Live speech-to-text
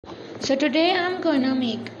So today I'm gonna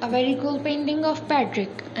make a very cool painting of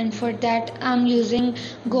Patrick, and for that I'm using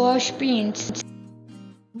gouache paints.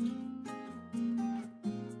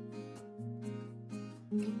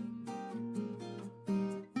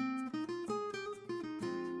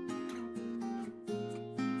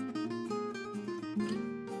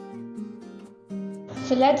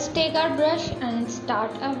 So let's take our brush and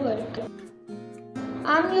start our work.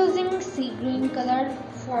 I'm using sea green color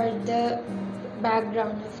for the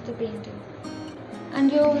background of the painting.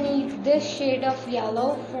 And you'll need this shade of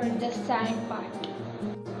yellow for the sand part.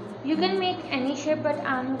 You can make any shape, but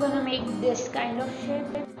I'm gonna make this kind of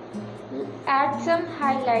shape. Add some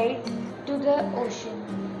highlight to the ocean.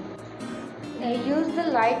 Use the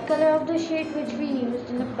light color of the shade which we used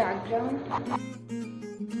in the background.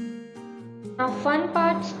 Now fun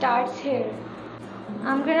part starts here.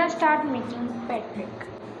 I'm gonna start making Patrick.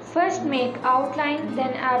 First make outline,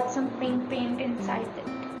 then add some pink paint inside it.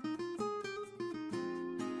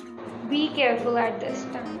 Be careful at this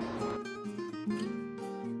time.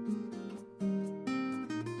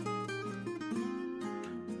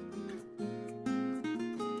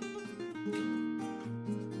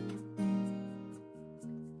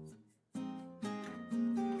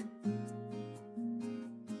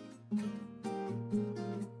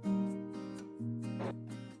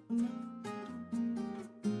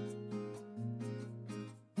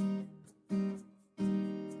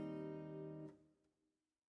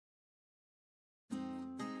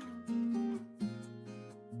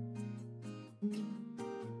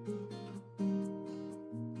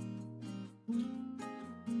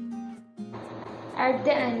 At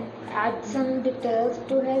the end, add some details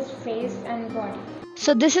to his face and body.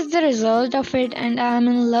 So this is the result of it, and I am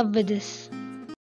in love with this.